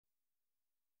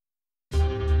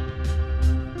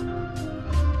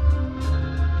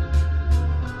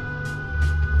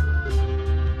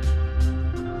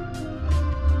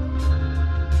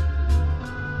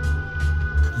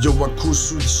Yo, I cruise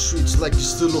through the streets like you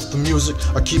still off the music.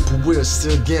 I keep it weird,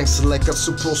 still gangster like I'm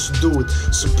supposed to do it.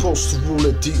 Supposed to rule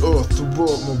at the earth, the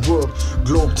world, my world.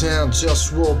 Globetown,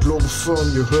 JustWar,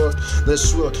 Globalfirm, you heard?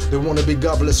 That's right, they wanna be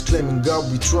godless, claiming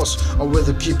God we trust. I'd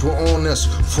rather keep it honest,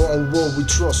 for on war we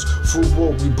trust. For war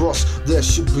we bust, that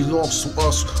shit belongs to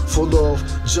us. For love,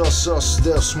 just us,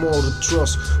 there's more to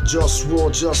trust. JustWar,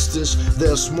 justice,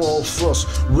 there's more of us.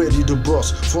 Ready to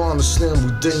bust, for understand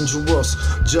we dangerous.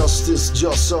 Justice,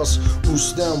 just us, who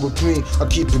stand with me. I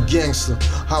keep it gangster,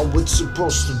 how it's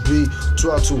supposed to be.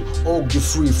 Try to all get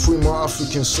free, free my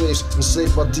African slaves,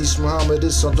 enslaved by these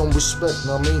Mohammedists I don't respect,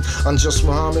 I mean, I'm just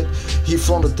Muhammad, he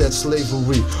founded that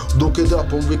slavery. Look it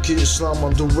up on Wiki Islam,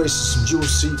 I'm the racism, you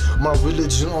see, my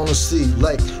religion, honesty,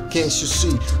 like, can't you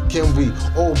see, can we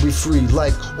all be free,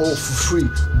 like, all for free,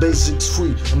 basics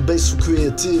free, and basic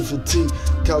creativity,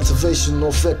 cultivation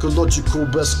of ecological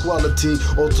best quality,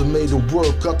 automated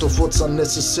work, cut off what's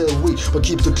unnecessary, but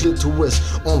keep the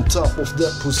clitoris on top of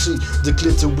that pussy, the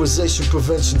clitorisation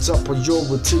prevention top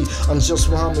priority. I'm just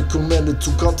Muhammad commanded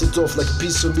to cut it off like a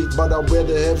piece of meat, but I wear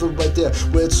the heaven right there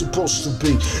where it's supposed to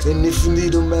be. And if you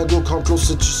need a man, go come close,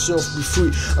 let yourself be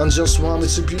free. I'm just Muhammad,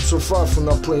 some people so far from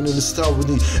not playing in this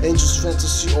tyranny. Angels,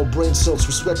 fantasy, or brain cells,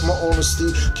 respect my honesty.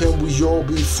 Can we all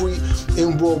be free?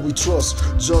 In war we trust.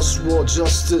 JustWar,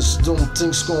 justice, them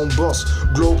things gon' bust.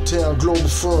 Globetown,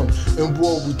 Globalfirm, in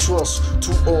war we trust.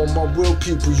 To all my real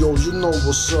people, yo, you know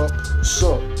what's up, what's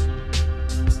up.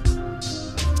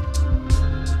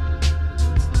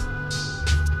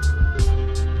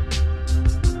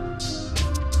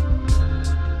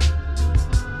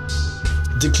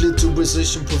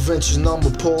 Declitterization prevention, I'm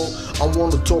appalled. I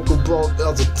wanna talk about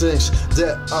other things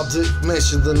that I didn't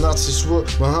mention. The Nazis were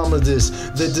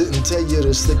Mohammedists, they didn't tell you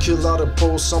this. They kill out of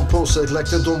Poles, some Poles act like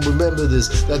they don't remember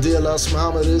this. They idealize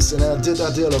Mohammedists, and I did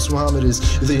idealize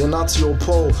Mohammedists. Either you're Nazi or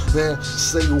Pole, man,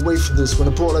 stay away from this. When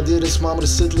the Pole I did this,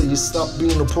 Mohammedist Hitler, you stop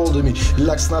being a Pole to me. He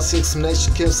likes Nazi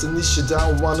extermination camps and niche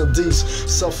down one of these.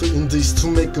 Suffering these to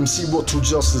make them see what true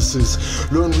justice is.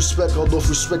 Learn respect, out of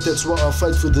respect, that's why I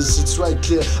fight for this. It's right,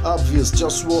 clear, obvious,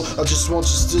 JustWar, I just want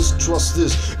justice, trust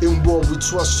this. In war we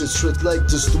trust shit, straight like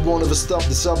this. The one ever stop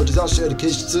the sabotage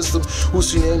education system.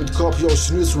 Who's your name to copy your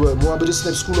news word? Mohammedist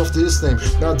name, school after his name.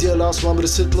 Now dear last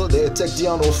Mohammedist Hitler, they attacked the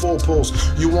honor of four poles.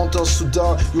 You want us to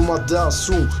die, you might die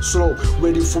soon. Slow,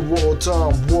 ready for war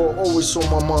time. War always on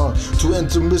my mind. To end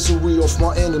the misery of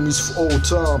my enemies for all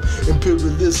time.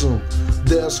 Imperialism,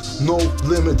 there's no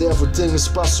limit, everything is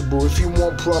possible. If you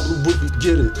want problem with me,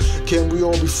 get it. Can we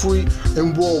all be free?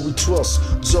 In war we trust.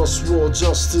 JustWar,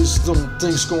 justice, them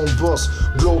things gon' bust.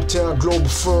 Globetown,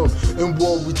 Globalfirm, in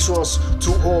war we trust.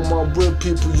 To all my real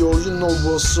people, yo, you know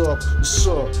what's up, what's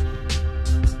up.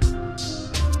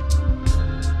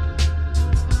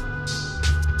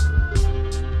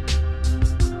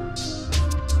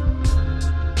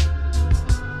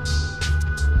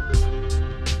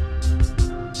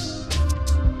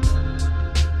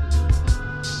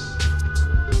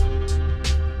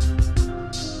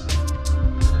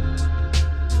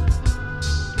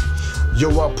 Yo,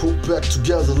 I put back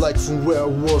together like from where I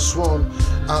was one.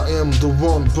 I am the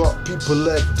one, but people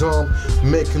act dumb,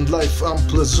 making life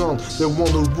unpleasant. They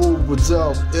wanna rule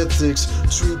without ethics,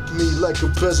 treat me like a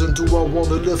peasant. Do I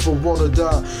wanna live or wanna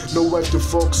die? No wife to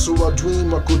fuck, so I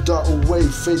dream I could die away,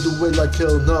 fade away like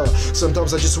hell nah.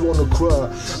 Sometimes I just wanna cry,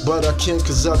 but I can't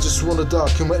cause I just wanna die.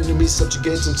 Can my enemies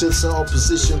subjugate until some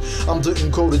opposition? I'm the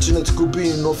encoded genetical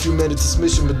being of humanity's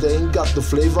mission, but they ain't got the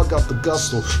flavor, I got the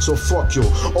gusto. So fuck yo,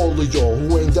 all of y'all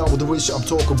who ain't down with the wish I'm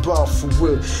talking about for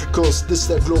real. Cause this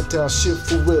that Globetown shit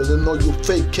for real. And all you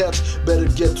fake cats better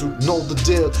get to know the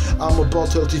deal. I'm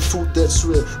about healthy food that's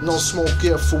real, no smoke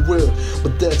here for real.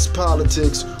 But that's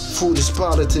politics, food is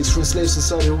politics. Freeing slaves in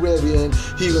Saudi Arabia and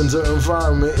healing the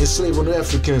environment, enslaving the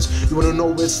Africans. You wanna know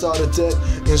where it started that?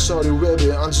 In Saudi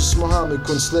Arabia, I'm just Muhammad,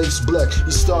 when slaves black,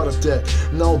 he started that.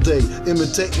 Now they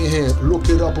imitating him, look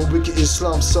it up on Wiki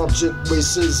Islam, subject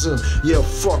racism. Yeah,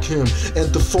 fuck him.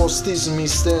 And the false theism he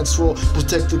stands for,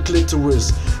 protect the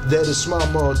clitoris. That is my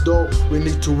motto, we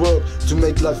need to work to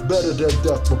make life better than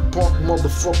that. But punk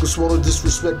motherfuckers wanna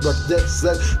disrespect like that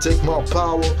take my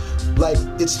power like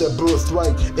it's their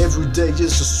birthright. Every day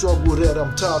is a struggle that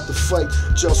I'm tired to fight.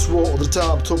 JustWar all the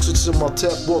time, toxics in my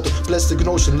tap water, plastic and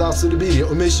ocean, lies to the media,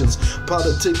 emissions,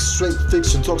 politics, straight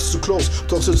fiction, talks too close,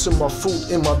 toxics in my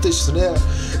food, in my dishes and air.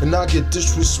 And I get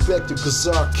disrespected cause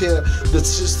I care. That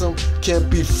system can't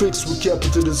be fixed with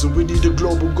capitalism. We need a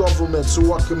global government government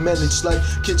so I can manage like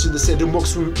kitchen. They say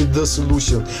democracy will be the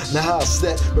solution. Now how's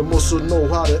that? We must also know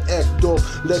how to act off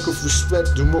lack of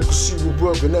respect. Democracy will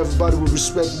work and everybody will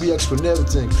respect me for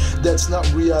everything. That's not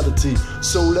reality,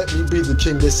 so let me be the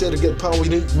king. They say to get power you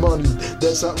need money.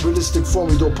 That's not realistic for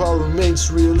me, though power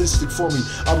remains realistic for me.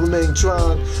 I remain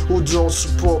trying. Who don't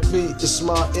support me is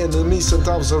my enemy.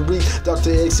 Sometimes I read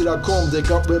drxc.com, they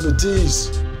got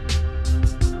remedies.